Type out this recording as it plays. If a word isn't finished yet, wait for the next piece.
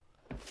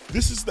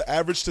This is the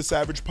Average to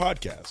Savage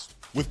podcast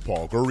with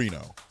Paul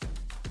Garino.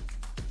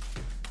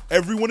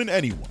 Everyone and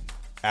anyone,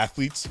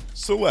 athletes,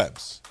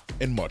 celebs,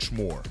 and much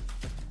more.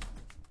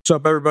 What's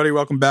up, everybody?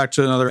 Welcome back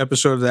to another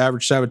episode of the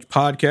Average Savage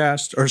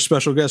podcast. Our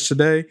special guest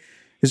today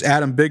is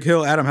Adam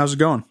Bighill. Adam, how's it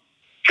going?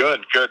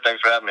 Good.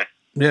 Thanks for having me.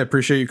 Yeah,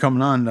 appreciate you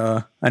coming on.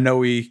 I know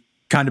we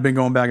kind of been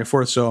going back and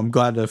forth, so I'm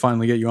glad to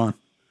finally get you on.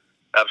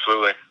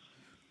 Absolutely.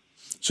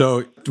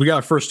 So we got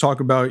to first talk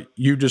about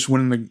you just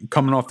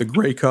coming off the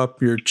Grey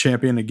Cup. You're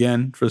champion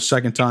again for the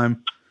second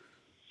time.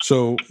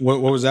 So what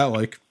was that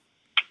like?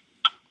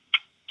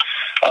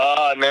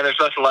 Man, there's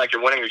nothing like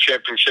it. Winning a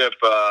championship,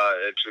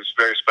 it's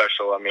very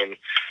special. I mean,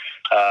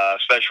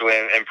 especially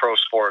in pro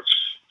sports,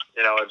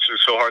 you know, it's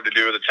so hard to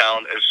do. The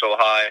talent is so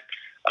high.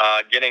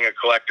 Getting a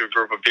collective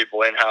group of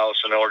people in-house,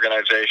 an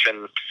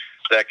organization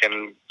that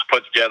can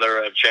put together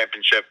a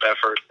championship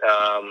effort,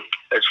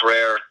 it's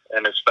rare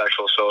and it's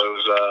special. So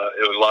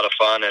it was a lot of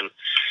fun, and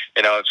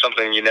you know, it's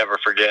something you never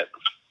forget.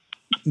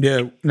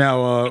 Yeah.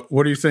 Now,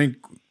 what do you think?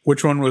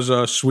 Which one was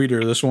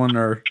sweeter, this one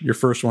or your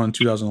first one in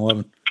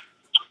 2011?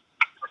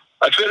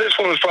 I'd say this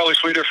one was probably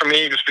sweeter for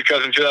me just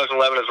because in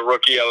 2011 as a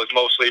rookie, I was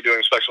mostly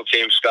doing special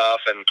team stuff.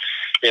 And,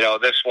 you know,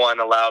 this one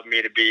allowed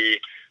me to be,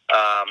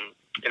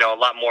 you know, a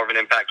lot more of an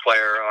impact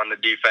player on the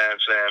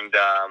defense and,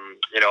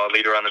 you know, a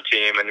leader on the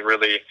team, and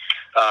really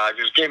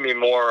just gave me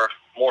more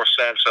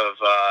sense of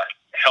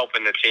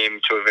helping the team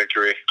to a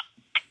victory.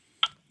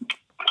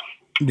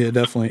 Yeah,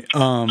 definitely.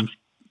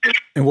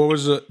 And what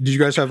was did you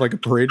guys have like a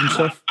parade and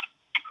stuff?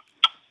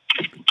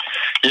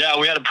 Yeah,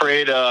 we had a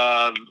parade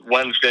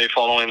Wednesday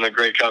following the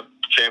Grey Cup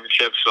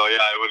championship. So yeah,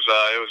 it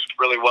was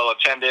really well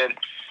attended.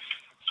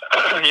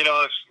 You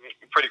know,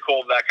 it's pretty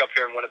cold back up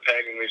here in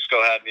Winnipeg, and we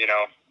still had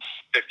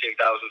 15,000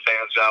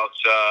 fans out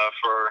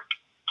for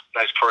a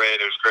nice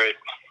parade. It was great.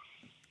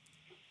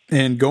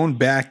 And going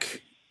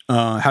back,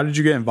 how did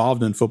you get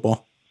involved in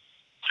football?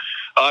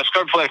 I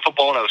started playing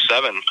football when I was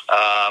 7.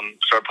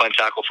 Started playing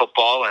tackle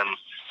football, and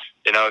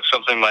you know, it's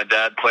something my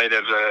dad played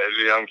as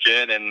a young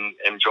kid and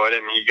enjoyed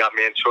it, and he got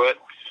me into it.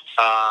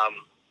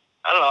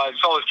 I don't know,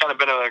 it's always kind of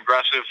been an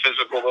aggressive,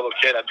 physical little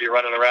kid. I'd be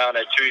running around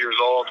at 2 years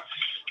old,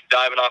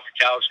 diving off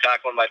the couch,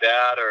 tackling my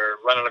dad, or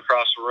running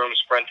across the room,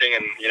 sprinting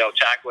and, you know,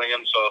 tackling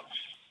him. So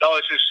it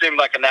always just seemed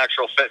like a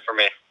natural fit for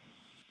me.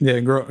 Yeah,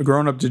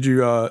 growing up, did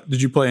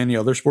you play any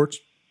other sports?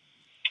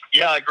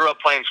 Yeah, I grew up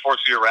playing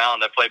sports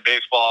year-round. I played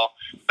baseball,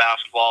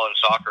 basketball, and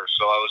soccer.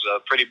 So I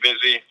was pretty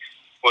busy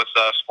with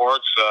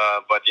sports,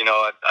 but, you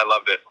know, I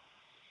loved it.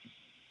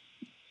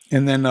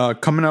 And then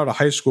coming out of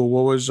high school,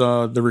 what was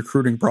the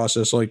recruiting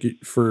process like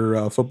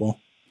for football?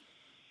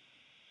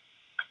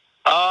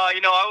 You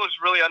know, I was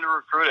really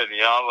under-recruited.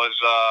 You know, I was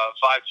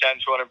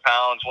 5'10", 200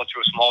 pounds, went to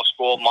a small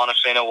school,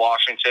 Montesano,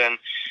 Washington,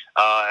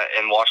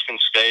 in Washington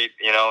State,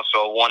 you know,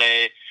 so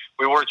 1A.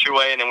 We were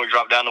 2A, and then we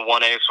dropped down to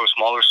 1A, so a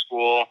smaller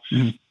school.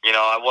 Mm-hmm. You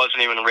know, I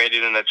wasn't even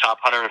rated in the top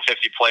 150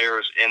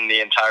 players in the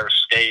entire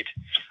state.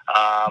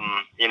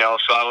 You know,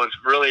 so I was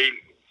really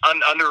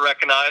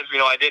under-recognized. You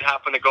know, I did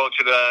happen to go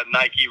to the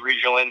Nike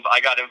regional. I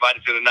got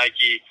invited to the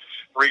Nike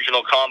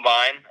regional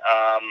combine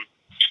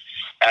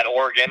at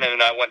Oregon,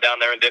 and I went down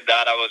there and did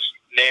that. I was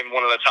named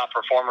one of the top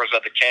performers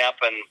at the camp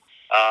and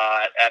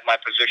at my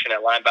position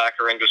at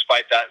linebacker, and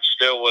despite that,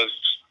 still was,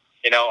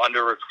 you know,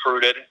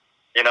 under-recruited.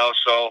 You know,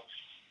 so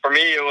for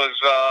me, it was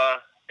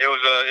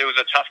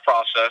a tough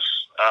process.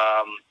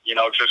 You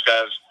know, just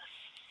as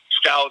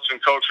scouts and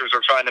coaches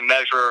are trying to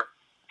measure,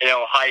 you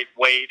know, height,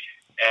 weight,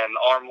 and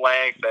arm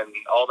length and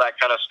all that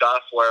kind of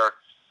stuff, where,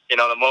 you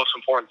know, the most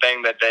important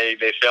thing that they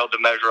failed to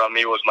measure on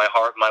me was my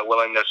heart, my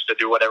willingness to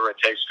do whatever it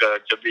takes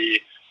to be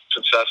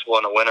successful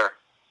and a winner.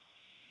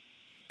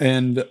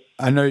 And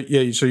I know,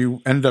 yeah, so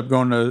you ended up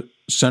going to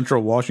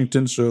Central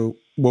Washington. So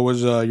what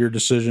was your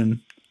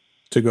decision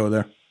to go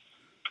there?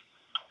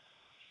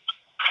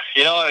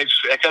 You know, at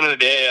the end of the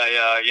day,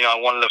 I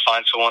wanted to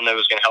find someone that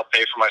was going to help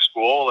pay for my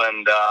school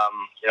and,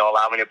 you know,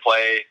 allow me to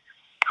play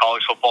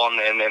college football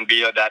and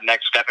be that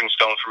next stepping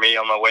stone for me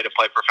on my way to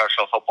play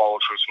professional football,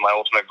 which was my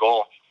ultimate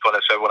goal. But I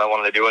said what I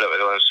wanted to do when I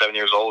was 7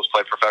 years old was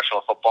play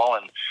professional football,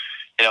 and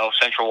you know,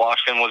 Central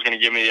Washington was going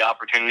to give me the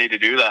opportunity to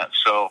do that.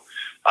 So,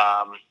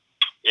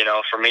 you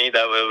know, for me,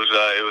 that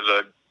it was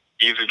a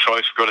easy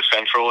choice to go to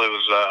Central. It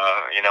was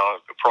you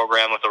know, a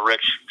program with a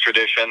rich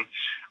tradition.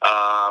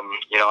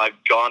 You know, I've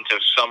gone to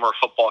summer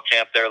football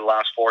camp there the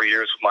last 4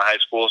 years with my high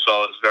school, so I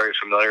was very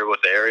familiar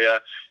with the area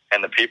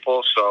and the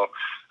people. So,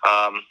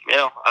 you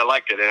know, I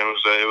liked it, and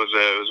it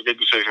was a good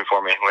decision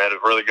for me. We had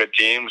really good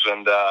teams,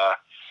 and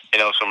you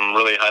know, some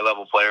really high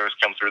level players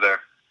come through there.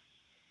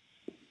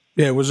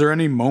 Yeah, was there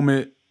any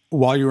moment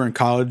while you were in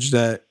college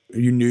that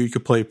you knew you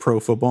could play pro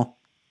football?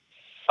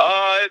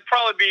 It'd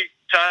probably be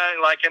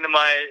like into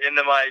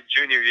my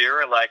junior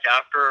year, like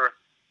after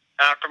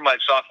my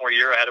sophomore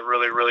year, I had a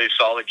really, really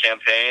solid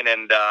campaign,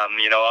 and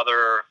you know,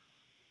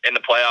 in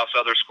the playoffs,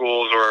 other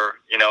schools were,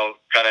 you know,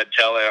 kind of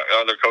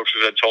other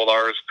coaches had told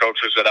ours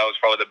coaches that I was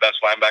probably the best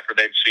linebacker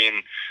they'd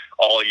seen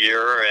all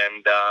year,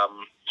 and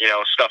you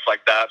know, stuff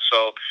like that.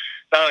 So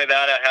not only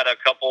that, I had a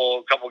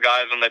couple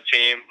guys on the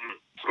team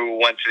who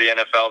went to the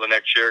NFL the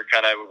next year,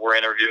 kind of were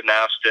interviewed and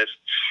asked if,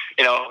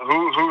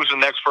 who's the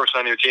next person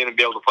on your team to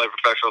be able to play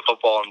professional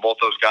football, and both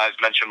those guys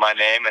mentioned my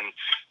name, and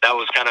that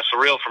was kind of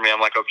surreal for me.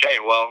 I'm like, okay,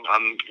 well,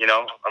 I'm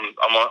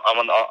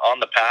on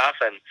the path,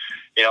 and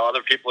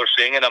other people are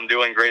seeing it. I'm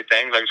doing great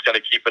things. I just got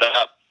to keep it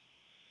up.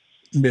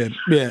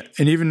 Yeah.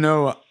 And even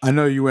though I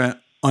know you went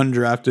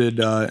undrafted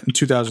in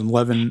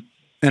 2011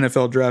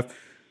 NFL draft,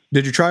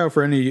 did you try out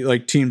for any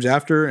teams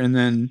after? And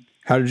then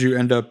how did you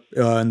end up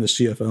in the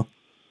CFL?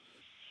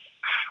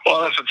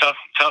 Well, that's a tough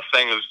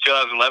thing. It was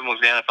 2011 was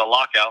the NFL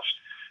lockout.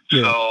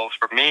 Yeah. So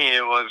for me,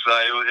 it was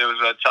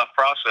a tough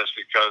process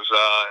because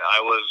I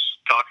was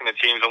talking to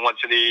teams. I went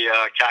to the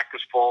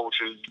Cactus Bowl,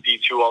 which is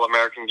D2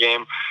 All-American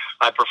game.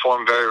 I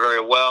performed very,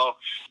 very well.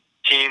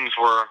 Teams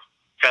were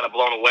kind of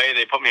blown away.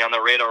 They put me on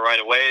their radar right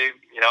away,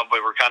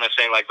 but we're kind of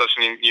saying,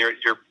 listen,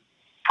 you're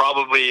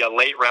probably a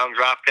late round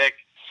draft pick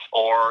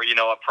or,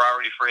 a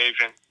priority free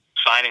agent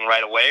signing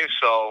right away.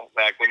 So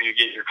when you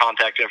get your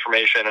contact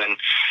information and,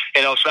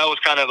 so that was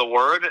kind of the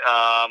word.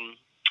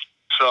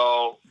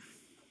 So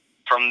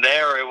from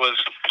there, it was,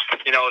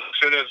 as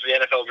soon as the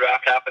NFL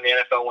draft happened, the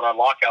NFL went on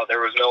lockout.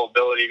 There was no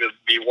ability to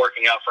be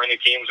working out for any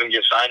teams and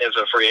get signed as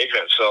a free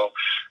agent. So,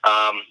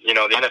 the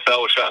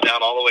NFL was shut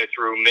down all the way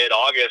through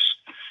mid-August.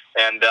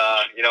 And,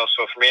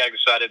 so for me, I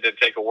decided to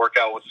take a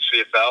workout with the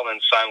CFL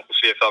and sign with the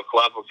CFL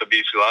club with the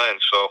BC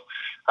Lions. So,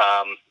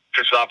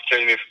 just an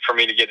opportunity for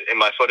me to get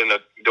my foot in the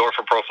door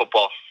for pro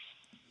football.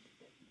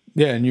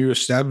 Yeah, and you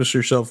established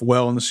yourself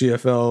well in the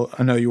CFL.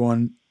 I know you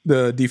won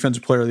the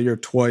Defensive Player of the Year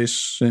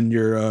twice, and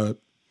you're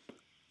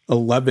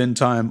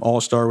 11-time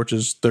All-Star, which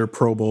is their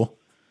Pro Bowl.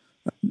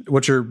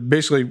 What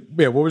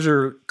was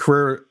your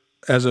career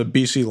as a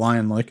BC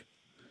Lion like?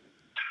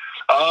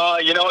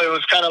 It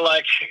was kind of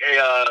like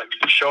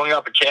showing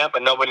up at camp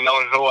and nobody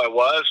knowing who I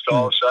was. So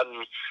all of a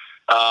sudden,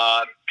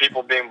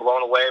 people being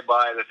blown away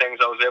by the things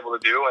I was able to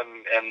do,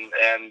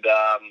 and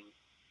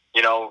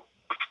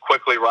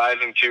quickly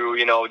rising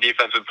to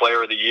Defensive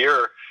Player of the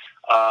Year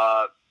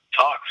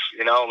talks.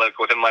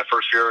 Within my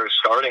first year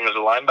starting as a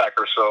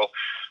linebacker. So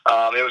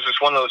it was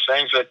just one of those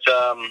things that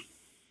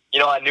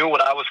I knew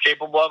what I was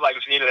capable of. I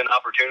just needed an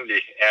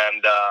opportunity,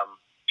 and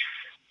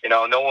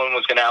no one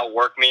was going to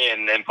outwork me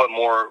and put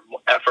more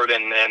effort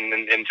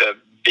into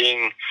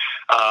being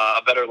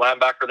a better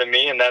linebacker than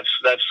me. And that's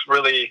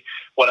really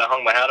what I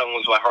hung my hat on,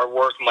 was my hard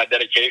work and my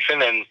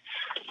dedication. And,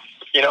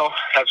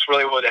 that's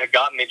really what had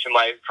gotten me to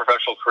my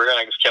professional career. And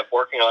I just kept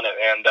working on it.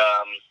 And,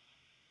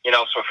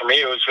 so for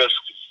me, it was just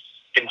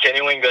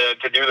continuing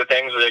to do the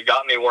things that had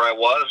got me where I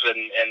was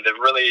and to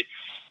really,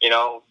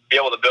 be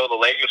able to build a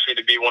legacy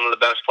to be one of the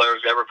best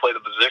players to ever play the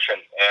position.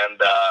 And,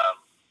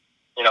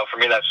 for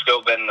me, that's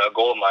still been a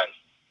goal of mine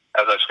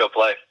as I still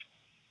play.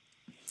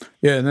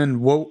 Yeah, and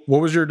then what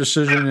was your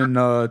decision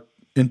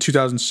in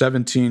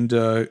 2017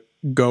 to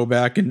go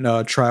back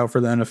and try out for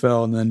the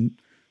NFL, and then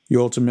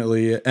you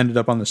ultimately ended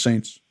up on the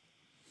Saints?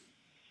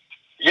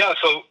 Yeah,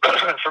 so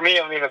for me,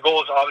 the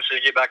goal is obviously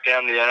to get back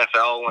down to the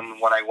NFL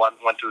when I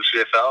went to the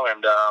CFL,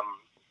 and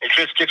it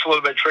just gets a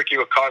little bit tricky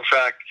with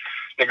contract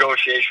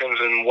negotiations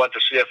and what the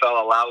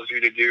CFL allows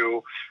you to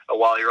do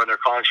while you're under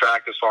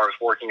contract as far as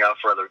working out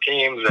for other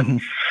teams.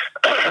 And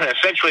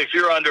essentially, if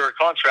you're under a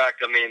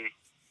contract,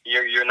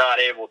 you're not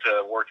able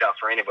to work out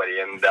for anybody.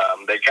 And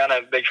they kind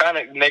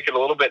of make it a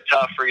little bit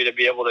tough for you to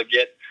be able to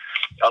get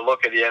a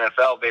look at the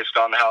NFL based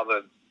on how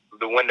the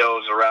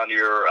windows around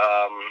your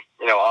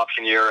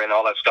option year and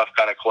all that stuff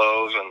kind of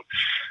close. And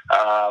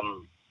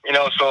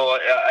so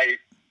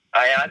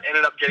I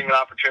ended up getting an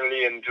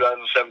opportunity in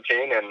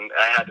 2017, and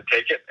I had to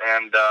take it.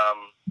 And,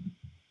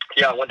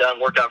 I went down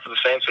and worked out for the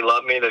Saints. They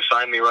loved me. They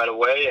signed me right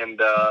away. And,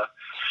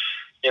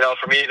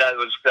 for me,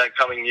 that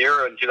coming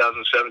year in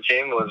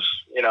 2017 was,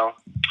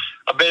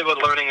 a bit of a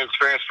learning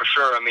experience for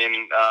sure.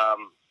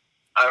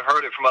 I've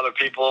heard it from other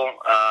people.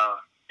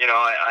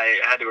 I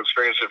had to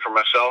experience it for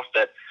myself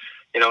that,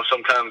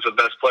 sometimes the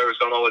best players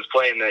don't always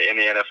play in the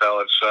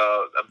NFL. It's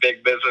a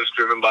big business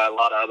driven by a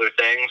lot of other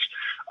things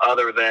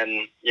other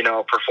than,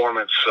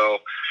 performance. So,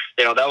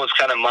 that was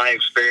kind of my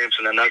experience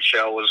in a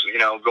nutshell, was,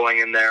 going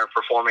in there,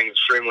 performing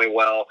extremely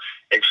well,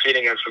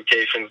 exceeding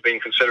expectations, being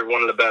considered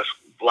one of the best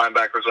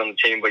linebackers on the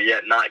team, but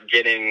yet not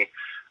getting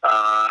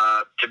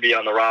to be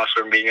on the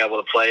roster and being able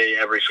to play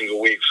every single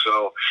week.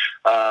 So,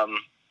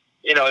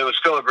 it was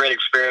still a great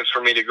experience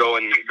for me to go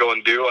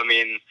and do.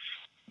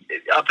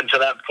 Up until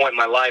that point in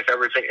my life,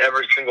 every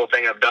single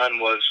thing I've done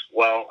was,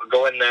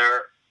 go in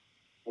there,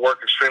 work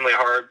extremely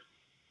hard,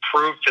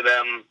 prove to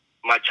them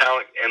my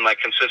talent and my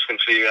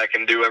consistency. I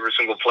can do every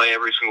single play,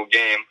 every single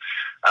game,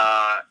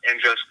 and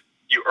just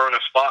you earn a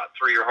spot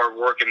through your hard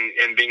work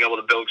and being able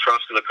to build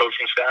trust to the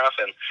coaching staff.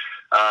 And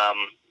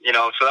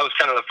so that was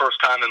kind of the first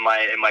time in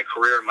my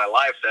career, in my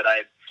life, that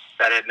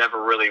had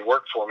never really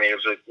worked for me. It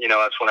was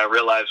that's when I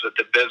realized that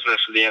the business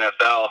of the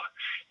NFL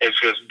is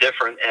just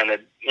different, and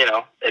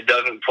it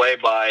doesn't play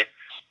by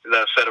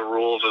the set of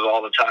rules of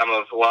all the time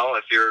of,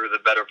 if you're the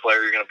better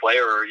player, you're going to play,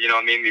 or, you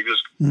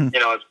just,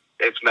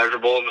 it's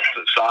measurable,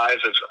 it's size,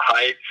 it's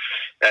height,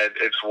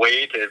 it's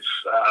weight, it's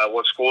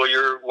what school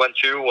you went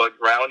to, what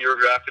round you were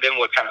drafted in,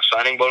 what kind of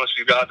signing bonus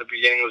you got at the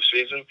beginning of the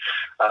season.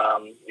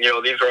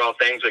 These are all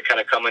things that kind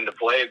of come into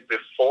play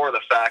before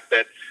the fact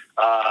that,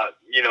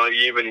 you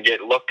even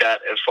get looked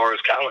at as far as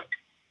talent.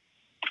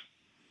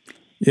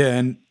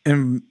 Yeah,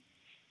 and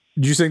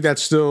do you think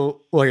that's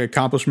still like an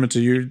accomplishment to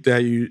you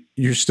that you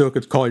still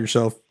could call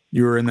yourself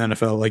you were in the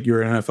NFL, like you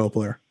were an NFL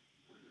player?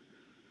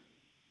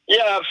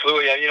 Yeah,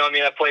 absolutely.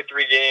 I played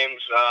 3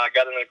 games. I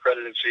got an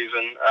accredited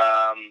season.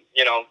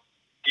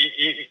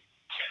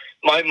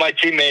 My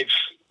teammates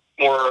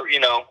were,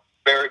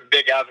 very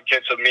big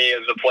advocates of me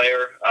as a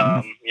player.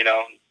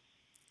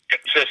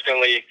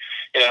 Consistently,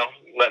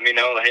 let me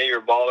know that, hey, you're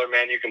a baller,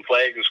 man. You can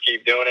play. Just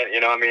keep doing it.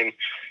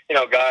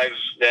 Guys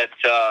that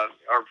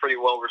are pretty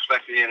well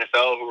respected in the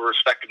NFL who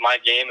respected my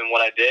game and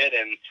what I did.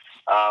 And,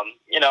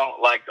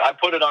 I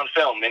put it on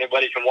film.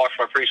 Anybody can watch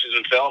my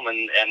preseason film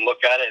and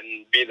look at it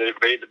and be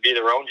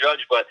their own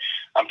judge. But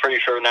I'm pretty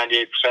sure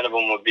 98% of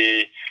them would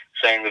be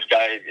saying this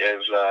guy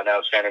is an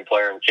outstanding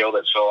player and killed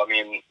it. So,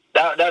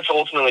 that's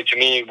ultimately to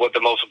me what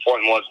the most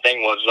important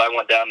thing was. I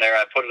went down there,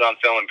 I put it on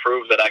film and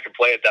proved that I could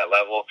play at that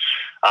level.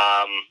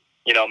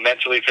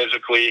 Mentally,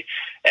 physically,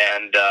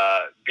 and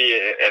be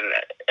an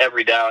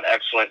every down,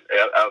 excellent,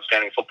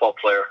 outstanding football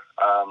player.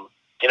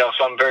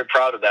 So I'm very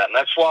proud of that. And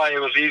that's why it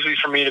was easy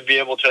for me to be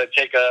able to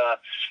take to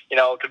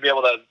be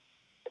able to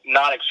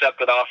not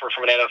accept an offer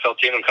from an NFL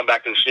team and come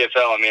back to the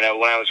CFL. When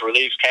I was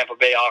released, Tampa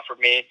Bay offered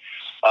me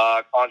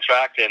a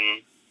contract,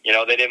 and,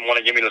 they didn't want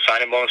to give me the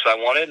signing bonus I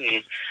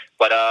wanted.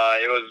 But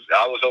I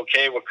was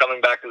okay with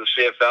coming back to the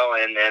CFL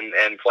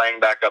and playing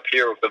back up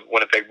here with the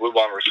Winnipeg Blue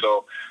Bombers.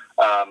 So,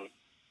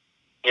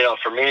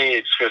 for me,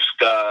 it's just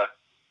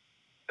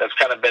that's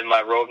kind of been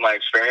my road, my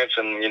experience.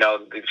 And,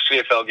 the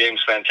CFL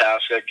game's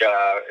fantastic.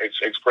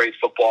 It's great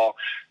football,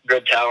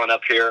 good talent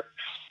up here.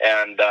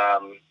 And,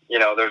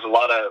 there's a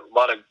lot of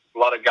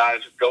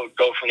guys go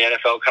from the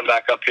NFL, come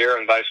back up here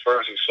and vice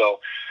versa. So,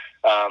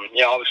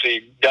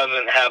 obviously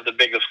doesn't have the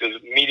biggest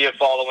media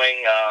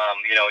following.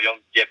 You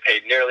don't get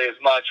paid nearly as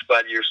much,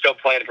 but you're still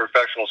playing a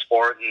professional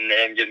sport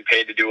and getting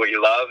paid to do what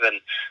you love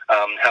and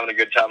having a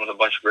good time with a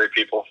bunch of great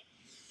people.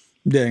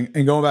 Yeah,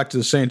 and going back to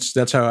the Saints,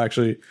 that's how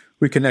actually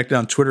we connected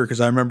on Twitter,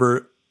 because I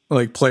remember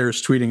like players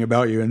tweeting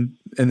about you,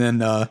 and then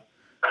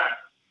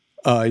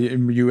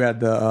you had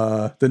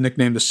the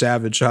nickname the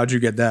Savage. So how'd you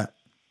get that?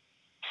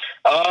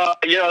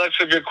 That's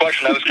a good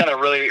question. I was kind of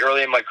really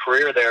early in my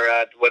career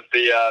there with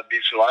the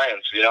BC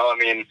Lions. And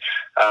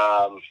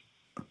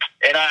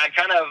I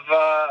kind of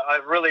I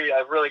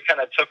really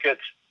kind of took it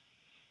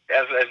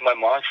as my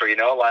mantra.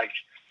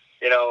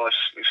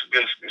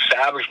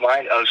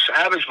 A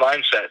savage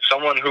mindset.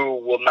 Someone who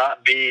will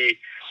not be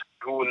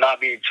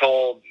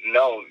told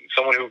no.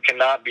 Someone who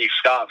cannot be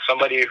stopped.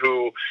 Somebody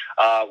who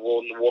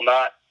will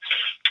not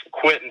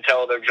quit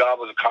until their job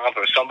was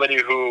accomplished. Somebody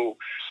who,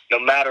 no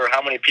matter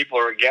how many people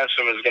are against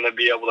them, is going to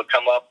be able to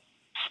come up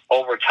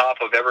over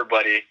top of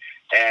everybody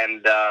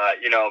and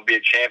be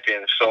a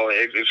champion. So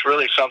it's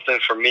really something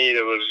for me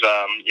that was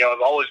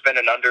I've always been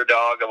an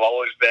underdog. I've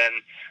always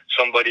been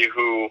somebody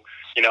who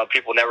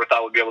people never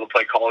thought would be able to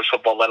play college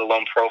football, let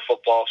alone pro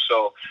football.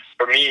 So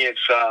for me,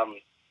 it's a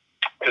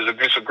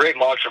great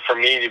mantra for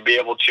me to be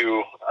able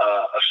to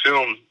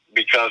assume,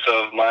 because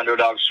of my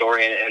underdog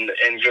story and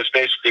just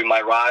basically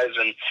my rise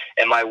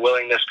and my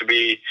willingness to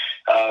be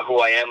who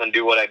I am and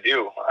do what I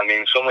do.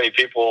 So many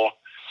people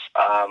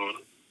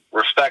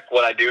respect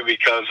what I do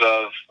because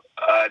of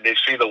they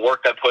see the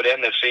work I put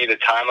in, they see the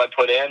time I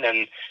put in,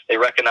 and they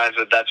recognize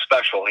that that's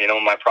special.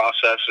 My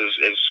process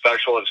is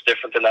special. It's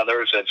different than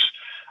others.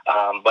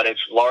 But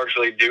it's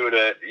largely due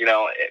to,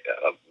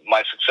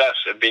 my success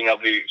and being able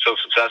to be so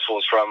successful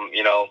is from,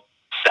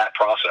 that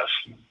process.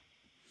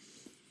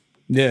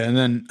 Yeah, and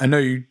then I know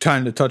you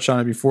kind of touched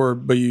on it before,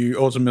 but you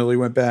ultimately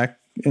went back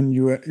and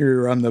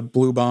you're on the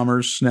Blue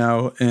Bombers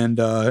now, and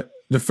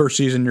the first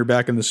season you're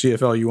back in the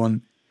CFL, you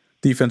won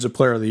Defensive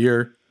Player of the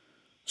Year.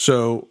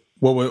 So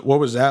what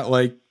was that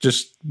like?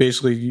 Just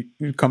basically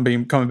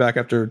coming back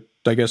after,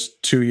 I guess,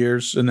 2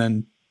 years and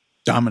then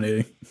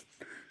dominating.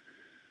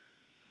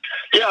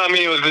 Yeah,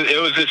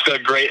 it was just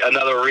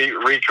another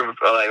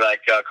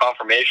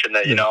confirmation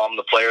that I'm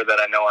the player that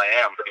I know I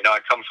am. I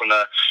come from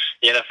the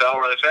NFL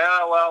where they say,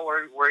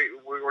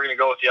 we're going to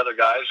go with the other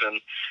guys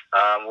and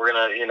we're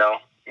going to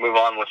move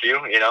on with you.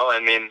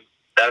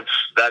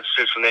 That's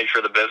just the nature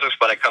of the business.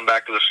 But I come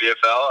back to the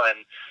CFL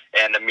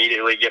and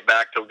immediately get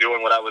back to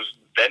doing what I was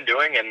then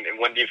doing and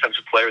win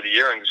Defensive Player of the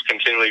Year and just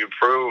continually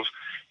improve.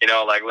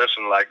 I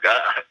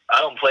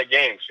don't play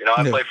games.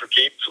 I play for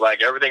keeps.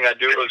 Everything I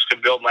do is to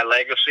build my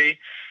legacy.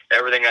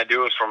 Everything I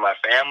do is for my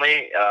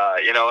family. I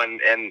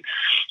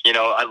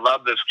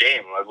love this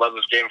game. I've loved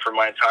this game for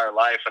my entire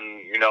life.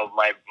 And,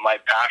 my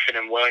passion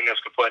and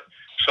willingness to put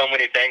so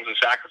many things and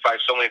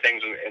sacrifice so many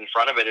things in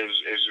front of it is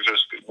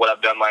just what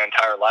I've done my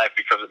entire life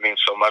because it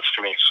means so much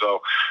to me.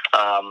 So,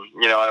 I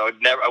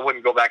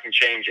wouldn't go back and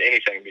change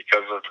anything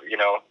because of,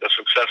 the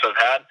success I've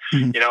had.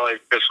 Mm-hmm.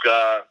 It just,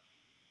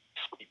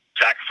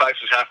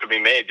 sacrifices have to be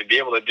made to be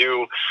able to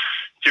do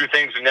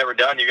things you've never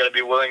done. You got to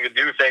be willing to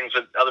do things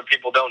that other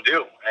people don't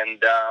do,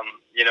 and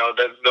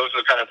those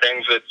are the kind of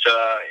things that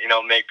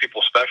make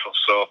people special.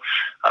 So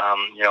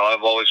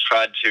I've always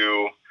tried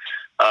to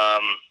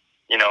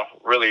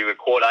really the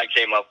quote I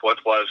came up with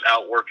was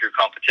outwork your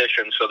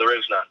competition so there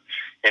is none.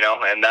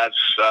 And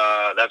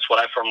that's what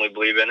I firmly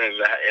believe in, is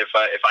that if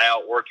I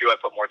outwork you, I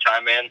put more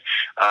time in,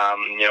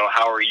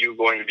 how are you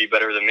going to be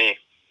better than me?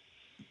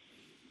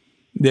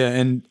 Yeah,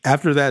 and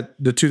after that,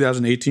 the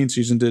 2018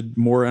 season, did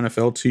more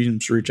NFL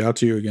teams reach out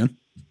to you again?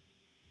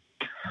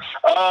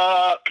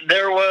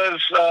 There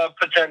was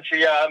potential.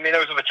 Yeah, I mean, there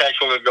was a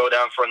potential to go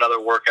down for another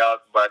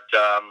workout, but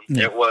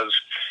it was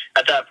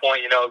at that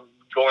point,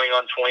 going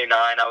on 29.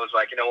 I was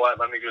like, you know what?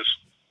 Let me just,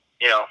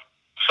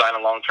 sign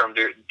a long-term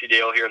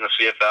deal here in the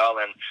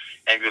CFL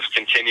and just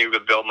continue to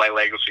build my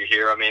legacy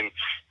here. I mean, at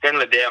the end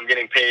of the day, I'm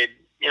getting paid,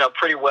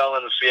 pretty well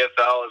in the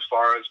CFL as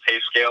far as pay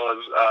scale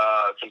is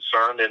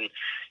concerned, and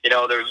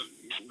there's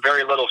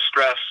very little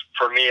stress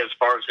for me as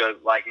far as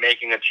like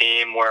making a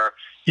team where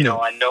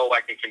I know I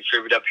can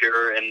contribute up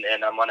here,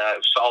 and I'm on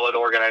a solid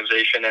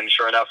organization. And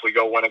sure enough, we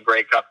go win a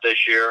Grey Cup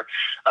this year.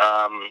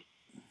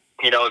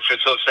 It's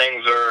just those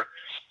things are,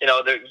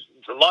 there's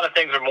a lot of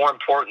things are more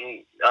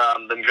important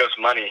than just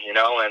money,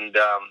 and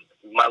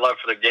my love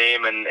for the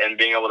game and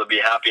being able to be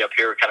happy up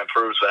here kind of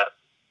proves that.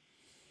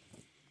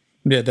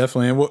 Yeah,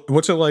 definitely. And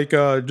what's it like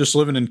just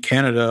living in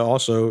Canada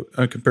also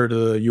compared to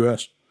the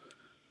U.S.?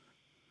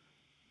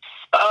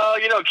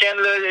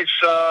 Canada,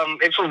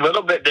 it's a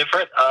little bit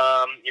different.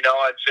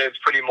 I'd say it's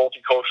pretty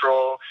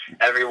multicultural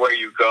everywhere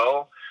you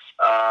go.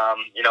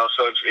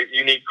 So it's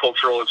unique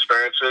cultural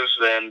experiences,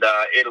 and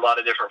ate a lot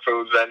of different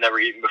foods that I've never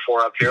eaten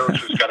before up here,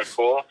 which was kind of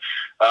cool.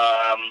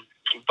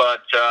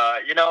 But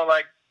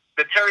like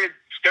the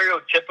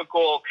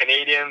stereotypical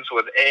Canadians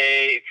with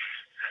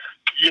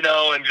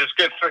and just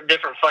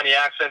different funny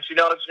accents.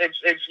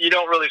 It's you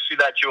don't really see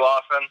that too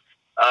often.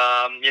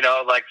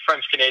 Like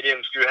French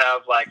Canadians do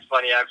have like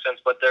funny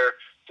accents, but they're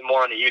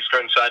more on the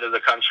eastern side of the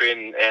country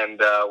and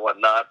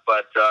whatnot.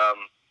 But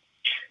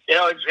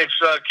it's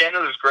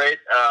Canada's great.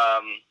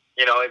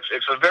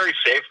 It's a very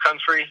safe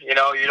country.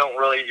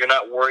 You're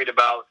not worried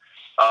about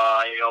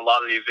a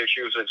lot of these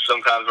issues that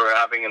sometimes we're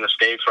having in the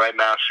States, right?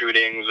 Mass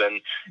shootings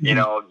and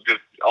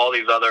just all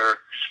these other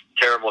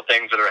terrible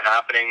things that are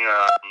happening.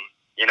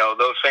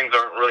 Those things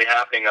aren't really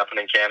happening up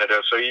in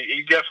Canada. So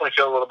you definitely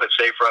feel a little bit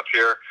safer up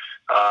here.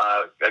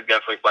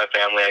 Definitely my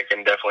family, I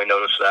can definitely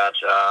notice that.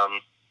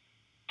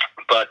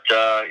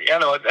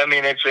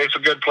 It's a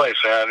good place.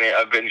 I mean,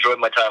 I've enjoyed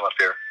my time up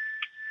here.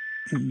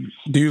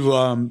 Do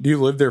you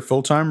live there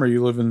full time, or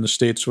you live in the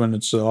States when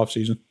it's off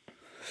season?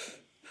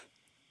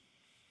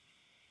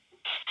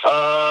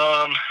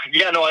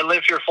 I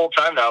live here full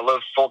time now. I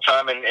live full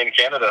time in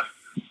Canada.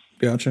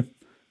 Gotcha.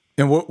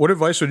 And what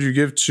advice would you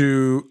give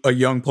to a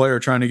young player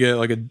trying to get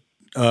like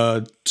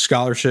a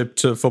scholarship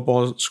to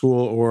football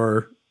school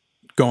or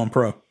going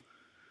pro?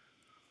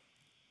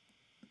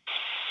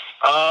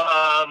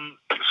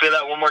 Say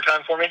that one more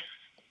time for me.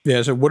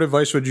 Yeah. So what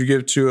advice would you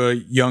give to a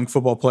young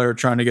football player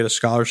trying to get a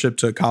scholarship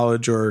to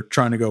college or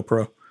trying to go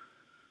pro?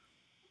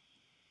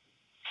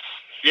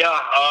 Yeah.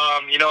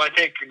 I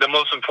think the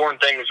most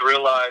important thing is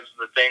realize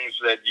the things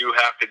that you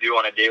have to do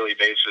on a daily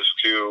basis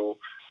to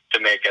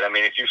make it. I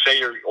mean, if you say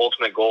your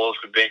ultimate goal is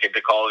to make it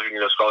to college and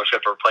get a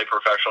scholarship or play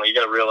professional, you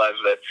got to realize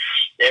that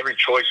every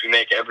choice you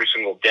make every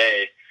single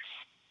day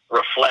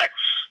reflects,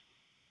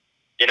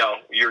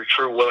 your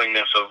true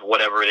willingness of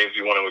whatever it is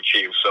you want to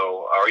achieve.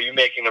 So are you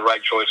making the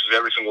right choices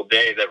every single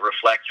day that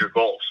reflect your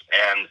goals?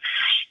 And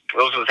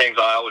those are the things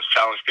I always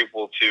challenge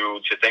people to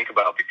think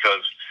about,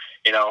 because,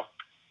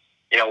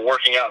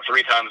 working out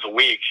 3 times a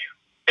week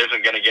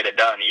isn't going to get it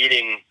done.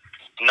 Eating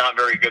not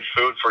very good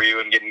food for you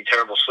and getting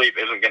terrible sleep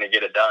isn't going to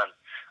get it done.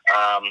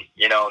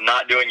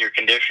 Not doing your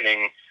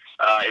conditioning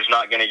is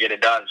not going to get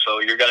it done. So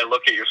you're going to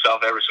look at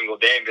yourself every single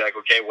day and be like,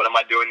 okay, what am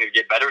I doing to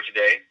get better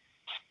today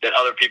that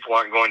other people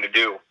aren't going to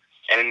do?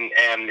 And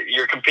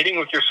you're competing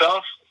with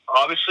yourself,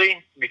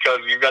 obviously, because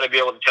you've got to be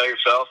able to tell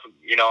yourself,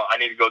 I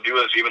need to go do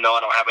this, even though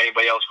I don't have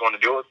anybody else going to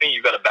do it with me.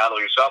 You've got to battle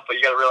yourself, but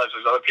you got to realize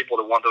there's other people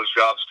that want those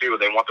jobs too.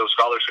 They want those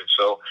scholarships.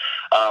 So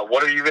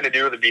what are you going to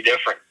do to be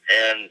different?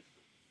 And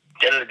at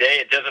the end of the day,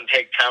 it doesn't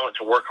take talent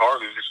to work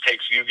hard. It just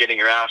takes you getting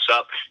your ass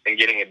up and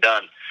getting it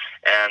done.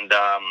 And,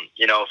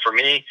 for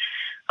me,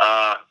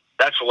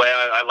 that's the way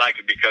I like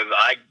it, because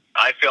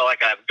I feel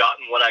like I've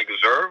gotten what I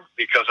deserve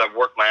because I've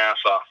worked my ass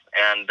off.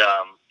 And,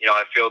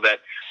 I feel that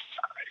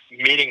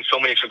meeting so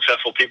many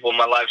successful people in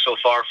my life so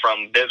far,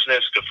 from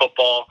business to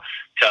football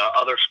to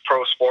other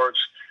pro sports,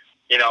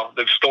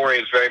 the story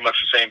is very much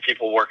the same,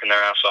 people working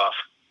their ass off.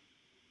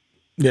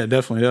 Yeah,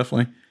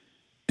 definitely.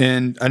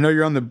 And I know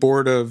you're on the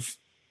board of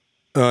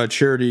a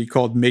charity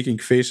called Making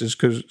Faces.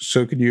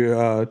 So could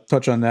you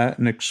touch on that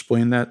and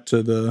explain that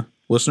to the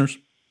listeners?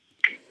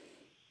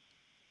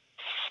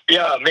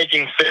 Yeah,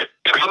 making fit.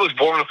 I was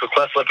born with a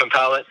cleft lip and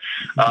palate,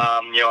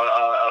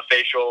 a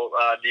facial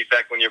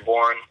defect when you're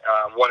born.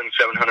 1 in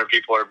 700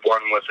 people are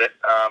born with it,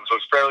 so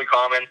it's fairly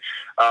common.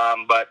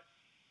 But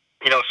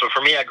so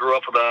for me, I grew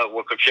up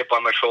with a chip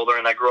on my shoulder,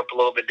 and I grew up a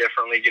little bit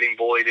differently, getting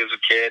bullied as a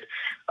kid,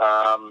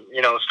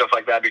 stuff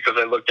like that because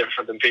I look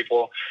different than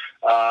people.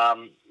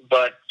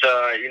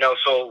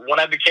 So when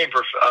I became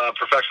a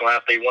professional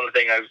athlete, one of the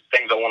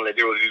things I wanted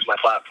to do was use my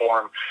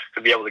platform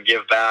to be able to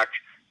give back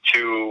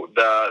to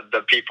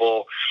the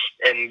people,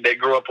 and they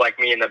grew up like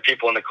me, and the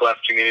people in the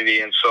cleft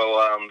community. And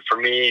so for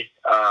me,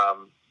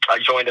 I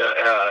joined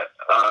a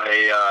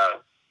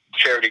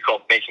charity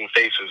called Making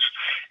Faces,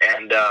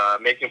 and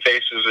Making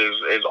Faces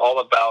is all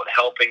about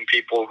helping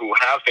people who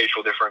have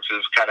facial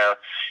differences kind of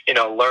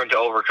learn to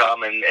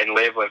overcome and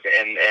live with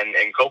and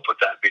cope with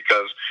that,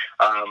 because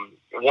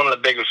one of the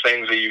biggest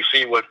things that you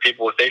see with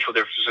people with facial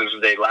differences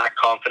is they lack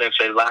confidence,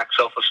 they lack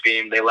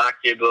self-esteem, they lack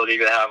the ability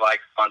to have eye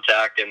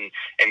contact and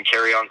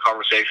carry on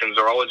conversations.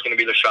 They're always going to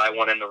be the shy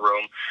one in the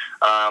room,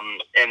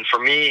 and for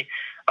me,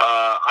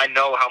 I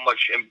know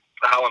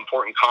how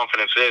important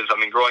confidence is. I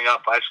mean, growing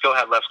up, I still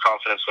had less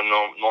confidence than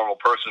a normal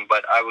person,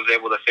 but I was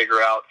able to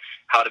figure out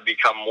how to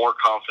become more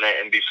confident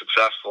and be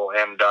successful.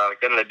 And at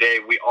the end of the day,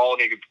 we all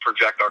need to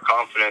project our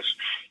confidence,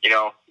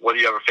 whether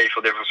you have a facial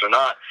difference or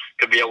not,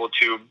 to be able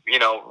to,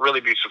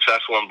 really be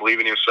successful and believe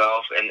in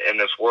yourself in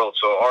this world.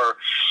 So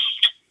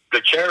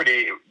the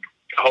charity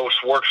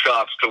host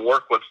workshops to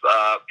work with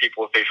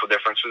people with facial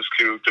differences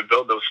to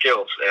build those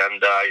skills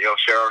and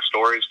share our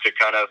stories to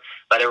kind of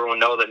let everyone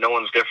know that no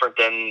one's different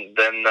than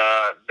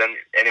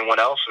anyone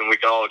else, and we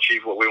can all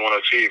achieve what we want to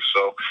achieve.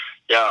 So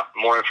yeah,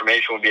 more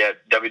information will be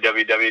at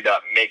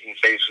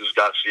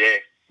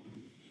www.makingfaces.ca.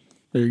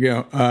 There you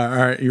go. All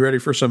right, you ready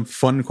for some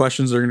fun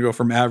questions? They're going to go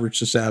from average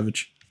to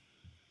savage.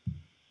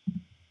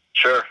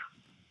 Sure.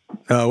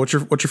 What's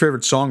your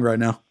favorite song right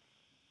now?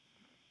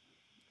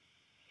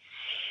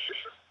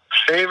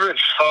 Favorite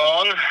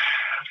song?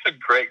 That's a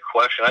great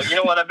question. You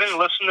know what? I've been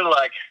listening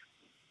to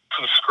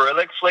some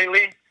Skrillex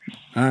lately.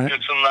 All right.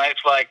 Did some nice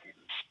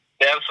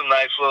they have some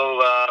nice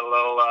little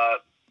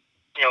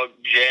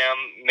jam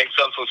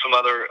mix-ups with some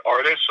other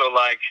artists. So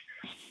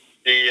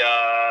the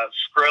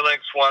Skrillex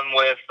one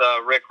with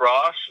Rick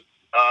Ross,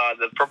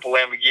 the Purple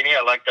Lamborghini.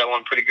 I like that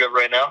one pretty good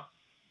right now.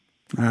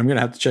 I'm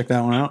gonna have to check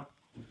that one out.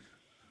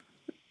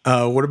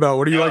 What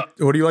do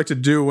you like to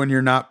do when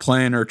you're not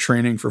playing or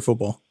training for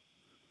football?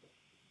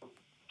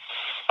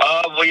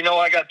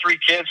 I got 3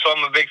 kids, so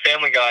I'm a big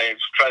family guy. I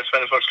try to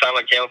spend as much time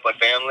as I can with my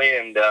family,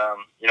 and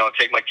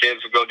take my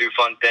kids to go do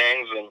fun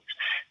things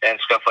and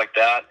stuff like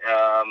that.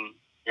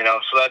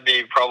 So that'd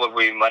be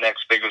probably my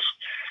next biggest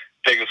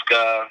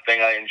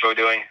thing I enjoy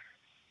doing.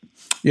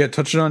 Yeah,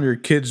 touching on your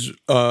kids,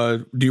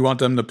 do you want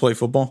them to play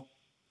football?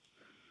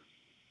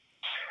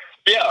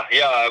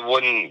 Yeah, I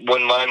wouldn't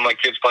mind my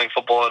kids playing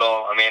football at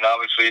all. I mean,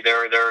 obviously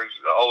there's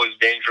always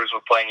dangers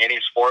with playing any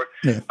sport.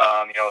 Yeah.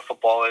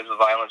 Football is a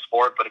violent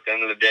sport, but at the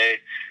end of the day,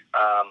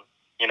 I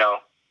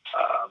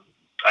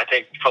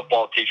think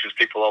football teaches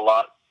people a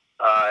lot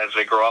as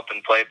they grow up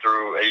and play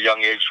through a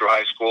young age through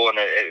high school, and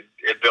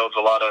it builds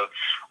a lot of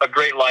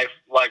great life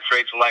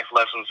traits and life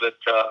lessons that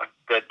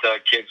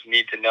kids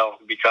need to know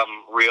to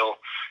become real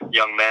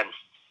young men.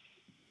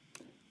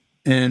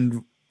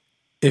 And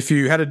if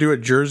you had to do a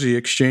jersey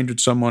exchange with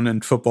someone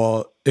in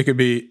football, it could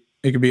be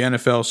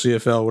NFL,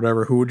 CFL,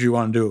 whatever. Who would you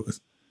want to do it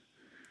with?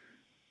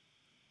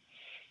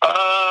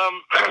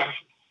 I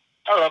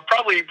don't know.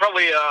 Probably.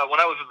 When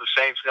I was with the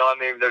Saints,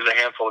 there's a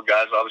handful of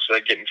guys.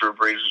 Obviously, getting Drew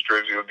Brees'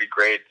 jersey would be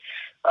great.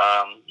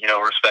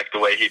 Respect the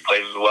way he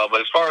plays as well.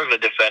 But as far as a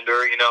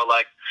defender,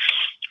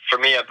 for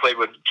me, I played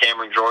with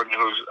Cameron Jordan,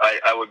 who's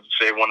I would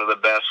say one of the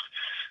best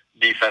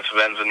defensive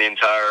ends in the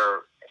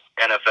entire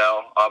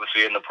NFL,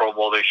 obviously in the Pro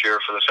Bowl this year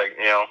for the second,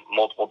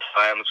 multiple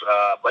times.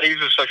 But he's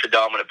just such a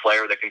dominant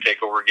player that can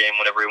take over a game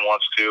whenever he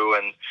wants to,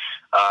 and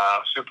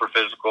super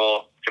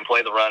physical, can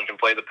play the run, can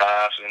play the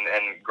pass, and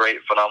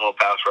great, phenomenal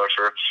pass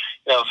rusher.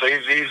 So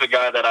he's a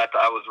guy that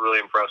I was really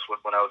impressed with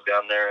when I was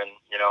down there, and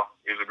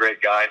he's a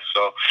great guy.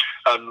 So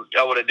I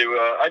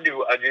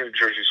do a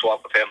jersey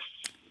swap with him.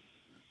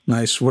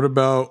 Nice. What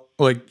about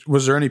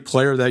was there any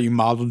player that you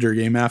modeled your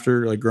game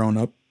after, growing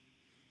up?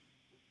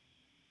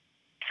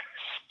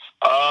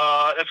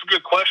 That's a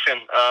good question.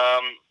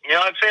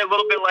 I'd say a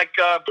little bit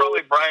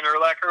probably Brian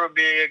Urlacher would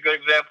be a good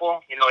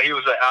example. He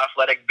was an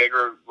athletic,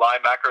 bigger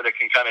linebacker that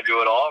can kind of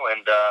do it all,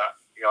 and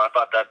I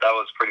thought that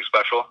was pretty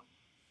special.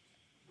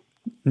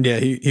 Yeah,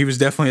 he was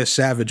definitely a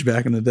savage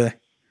back in the day.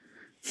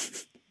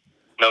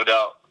 No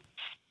doubt.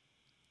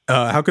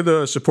 How could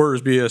the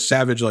supporters be a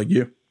savage like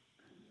you?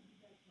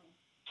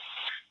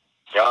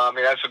 Yeah,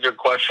 that's a good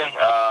question.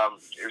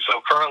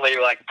 So currently,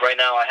 right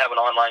now, I have an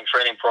online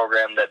training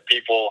program that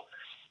people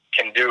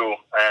can do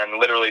and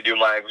literally do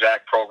my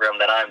exact program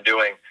that I'm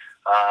doing.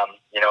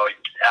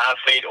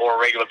 Athlete or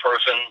regular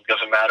person,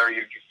 doesn't matter.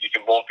 You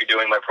can both be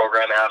doing my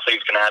program.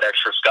 Athletes can add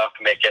extra stuff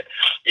to make it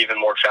even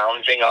more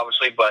challenging,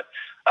 obviously, but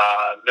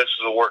this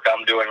is the work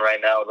I'm doing right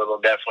now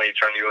that'll definitely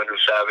turn you into a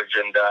savage.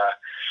 And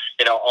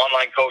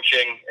online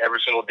coaching every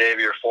single day of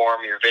your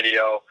form, your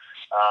video.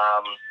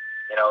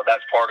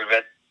 That's part of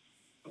it.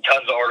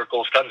 Tons of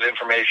articles, tons of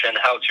information,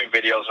 how-to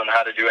videos on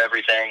how to do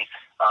everything.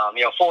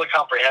 Fully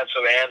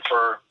comprehensive, and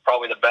for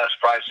probably the best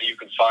price that you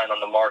can find on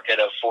the market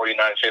of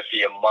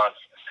 $49.50 a month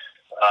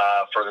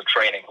for the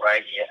training,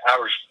 right?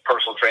 Average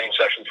personal training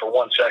session for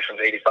one session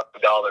is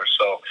 $85.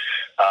 So,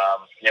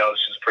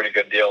 this is a pretty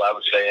good deal, I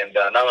would say. And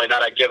not only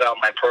that, I give out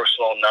my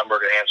personal number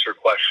to answer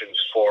questions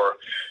for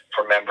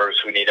members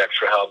who need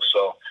extra help.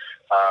 So,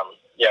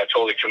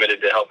 totally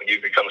committed to helping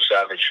you become a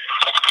savage.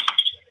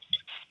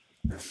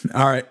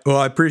 All right. Well,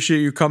 I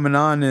appreciate you coming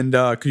on, and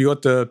could you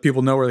let the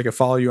people know where they can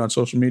follow you on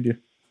social media?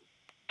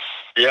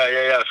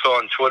 Yeah. So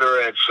on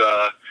Twitter, it's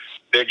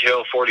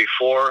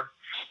Bighill44,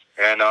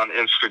 and on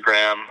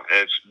Instagram,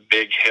 it's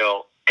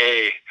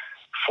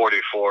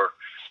BigHillA44.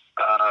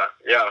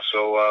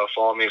 So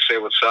follow me, say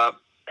what's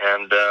up,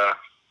 and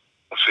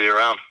we'll see you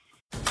around.